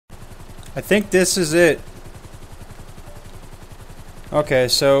I think this is it. Okay,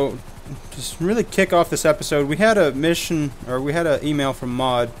 so just really kick off this episode. We had a mission, or we had an email from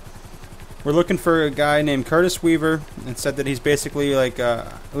Mod. We're looking for a guy named Curtis Weaver, and said that he's basically like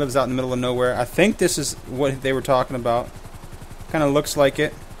lives out in the middle of nowhere. I think this is what they were talking about. Kind of looks like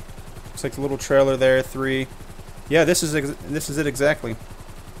it. Looks like the little trailer there. 3. Yeah, this is it exactly.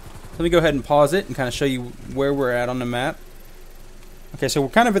 Let me go ahead and pause it and kind of show you where we're at on the map. Okay, so we're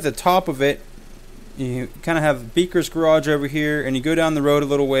kind of at the top of it. You kind of have Beaker's Garage over here, and you go down the road a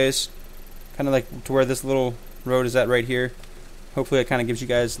little ways, kind of like to where this little road is at right here. Hopefully that kind of gives you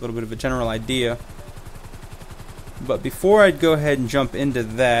guys a little bit of a general idea. But before I go ahead and jump into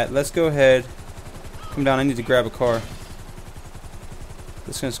that, let's go ahead, come down. I need to grab a car.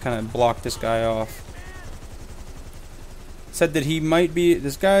 This is going to kind of block this guy off. Said that he might be,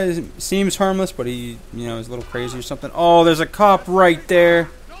 this guy seems harmless, but he, you know, is a little crazy or something. Oh, there's a cop right there.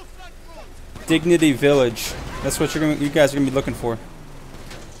 Dignity Village. That's what you guys are going to be looking for.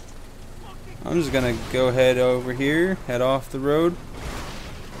 I'm just going to go ahead over here, head off the road,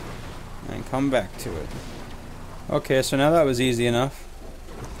 and come back to it. Okay, so now that was easy enough.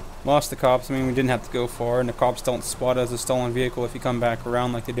 Lost the cops. I mean, we didn't have to go far, and the cops don't spot as a stolen vehicle if you come back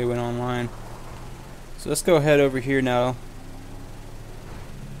around like they do in online. So let's go ahead over here now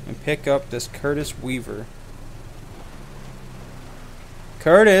and pick up this Curtis Weaver.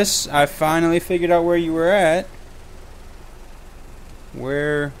 Curtis, I finally figured out where you were at.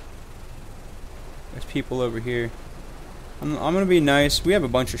 There's people over here. I'm gonna be nice. We have a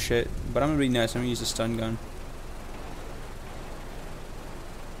bunch of shit, but I'm gonna be nice. I'm gonna use a stun gun.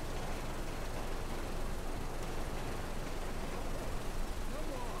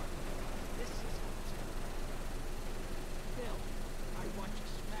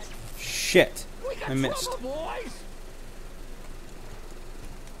 Shit, I missed.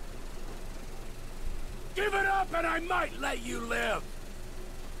 Give it up and I might let you live.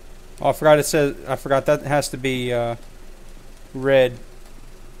 Oh, I forgot it says, I forgot that has to be red.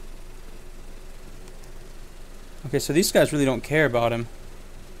 Okay, so these guys really don't care about him.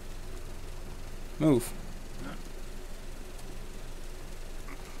 Move.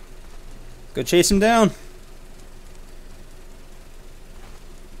 Go chase him down.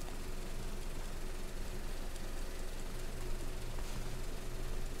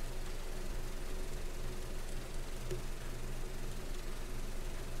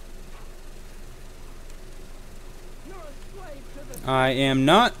 I am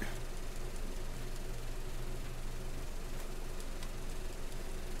not.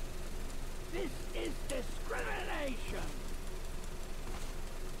 This is discrimination.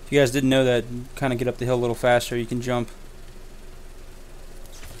 If you guys didn't know that, kind of get up the hill a little faster. You can jump.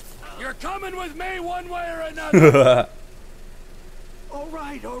 You're coming with me one way or another. All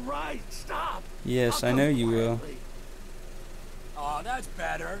right, stop. Yes, I know you will. Oh, that's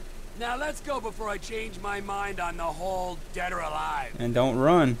better. Now let's go before I change my mind on the whole dead or alive. And don't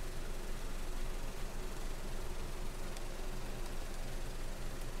run.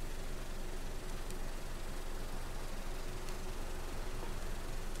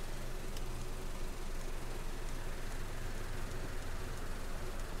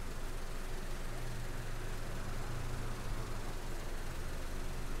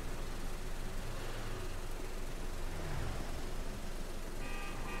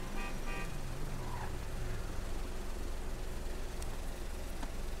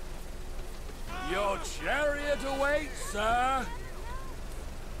 Your chariot awaits, sir.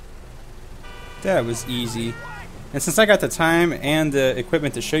 That was easy. And since I got the time and the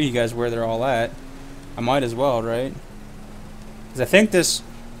equipment to show you guys where they're all at, I might as well, right? Because I think this...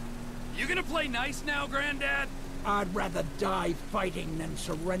 You gonna play nice now, Granddad? I'd rather die fighting than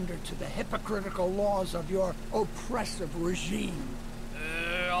surrender to the hypocritical laws of your oppressive regime.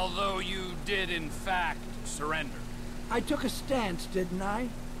 Although you did, in fact, surrender. I took a stance, didn't I?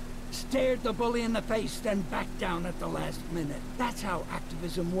 Stared the bully in the face, then backed down at the last minute. That's how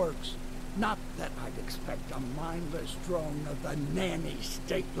activism works. Not that I'd expect a mindless drone of the nanny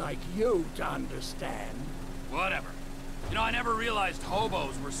state like you to understand. Whatever. You know, I never realized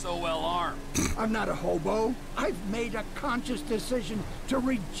hobos were so well armed. I'm not a hobo. I've made a conscious decision to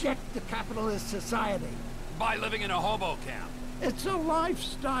reject the capitalist society. By living in a hobo camp. It's a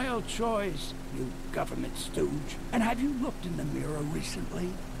lifestyle choice, you government stooge. And have you looked in the mirror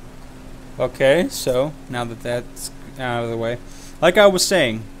recently? Okay, so now that that's out of the way, like I was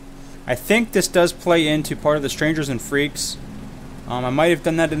saying, I think this does play into part of the Strangers and Freaks. I might have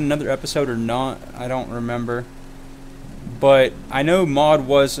done that in another episode or not. I don't remember. But I know Maud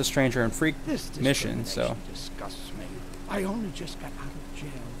was a Stranger and Freak This mission, so... disgusts me. I only just got out of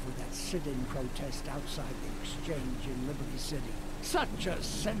jail for that sit-in protest outside the exchange in Liberty City. Such a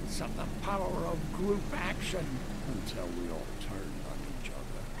sense of the power of group action until we all turned on each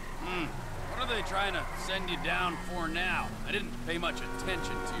other. What are they trying to send you down for now? I didn't pay much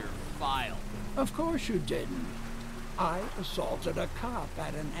attention to your file. Of course you didn't. I assaulted a cop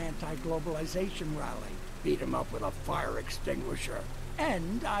at an anti-globalization rally. Beat him up with a fire extinguisher.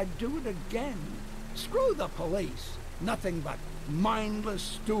 And I'd do it again. Screw the police. Nothing but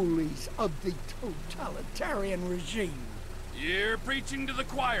mindless stoolies of the totalitarian regime. You're preaching to the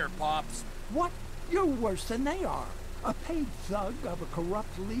choir, Pops. What? You're worse than they are. A paid thug of a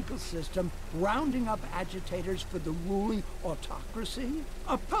corrupt legal system rounding up agitators for the ruling autocracy?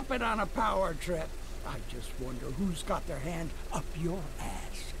 A puppet on a power trip. I just wonder who's got their hand up your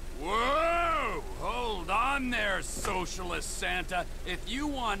ass. Whoa! Hold on there, Socialist Santa. If you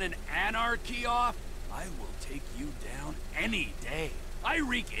want an anarchy off, I will take you down any day. I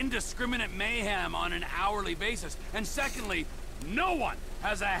wreak indiscriminate mayhem on an hourly basis. And secondly, no one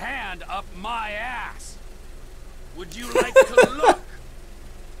has a hand up my ass. Would you like to look?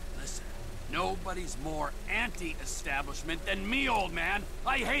 Listen, nobody's more anti-establishment than me, old man.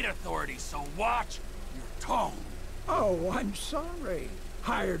 I hate authority, so watch your tone. Oh, I'm sorry.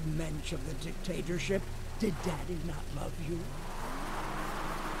 Hired mensch of the dictatorship. Did Daddy not love you?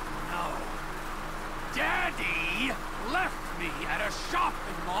 No. Daddy left me at a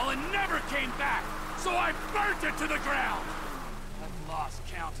shopping mall and never came back, so I burnt it to the ground. I've lost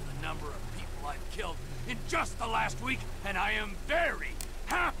count of the number of people I've killed in just the last week, and I am very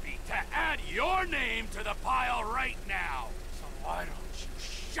happy to add your name to the pile right now. So why don't you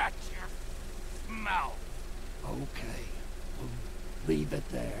shut your mouth? Okay. We'll leave it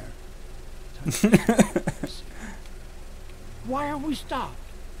there. Why are we stopped?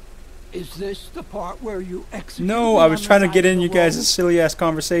 Is this the part where you execute? No, I was trying to get in you guys' silly-ass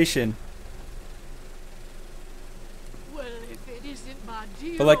conversation. Well, if it isn't my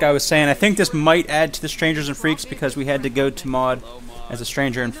dear, But like I was saying, I think this might add to the Strangers and Freaks because we had to go to Mod as a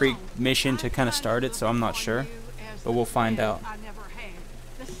Stranger and Freak mission to kind of start it, so I'm not sure. But we'll find out. I never had,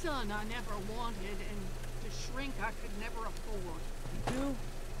 the son I never wanted, and the shrink I could never afford. You?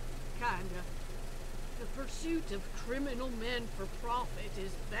 Kinda. The pursuit of criminal men for profit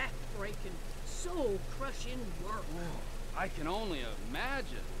is back-breaking, soul-crushing work. I can only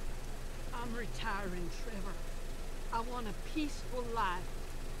imagine. I'm retiring, Trevor. I want a peaceful life,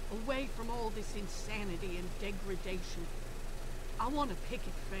 away from all this insanity and degradation. I want a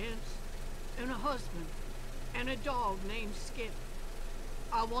picket fence, and a husband, and a dog named Skip.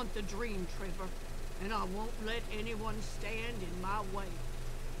 I want the dream, Trevor, and I won't let anyone stand in my way.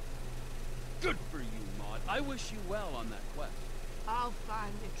 Good for you, Maud. I wish you well on that quest. I'll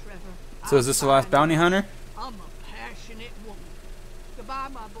find it, Trevor. So is this the last bounty hunter? I'm a passionate woman. Goodbye,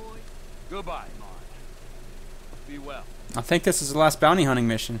 my boy. Goodbye, Maud. Be well. I think this is the last bounty hunting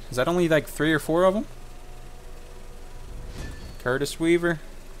mission. Is that only like 3 or 4 of them? Curtis Weaver.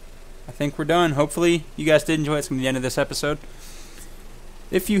 I think we're done. Hopefully you guys did enjoy it. It's going to be the end of this episode.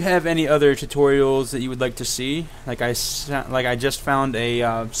 If you have any other tutorials that you would like to see, like I just found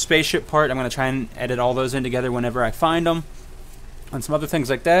a spaceship part, I'm going to try and edit all those in together whenever I find them, and some other things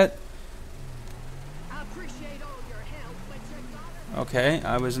like that. I appreciate all your help, but you gotta... Okay,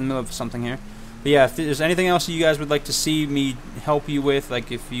 I was in the middle of something here. But yeah, if there's anything else you guys would like to see me help you with,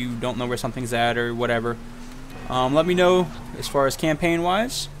 like if you don't know where something's at or whatever, let me know as far as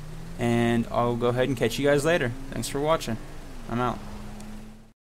campaign-wise, and I'll go ahead and catch you guys later. Thanks for watching. I'm out.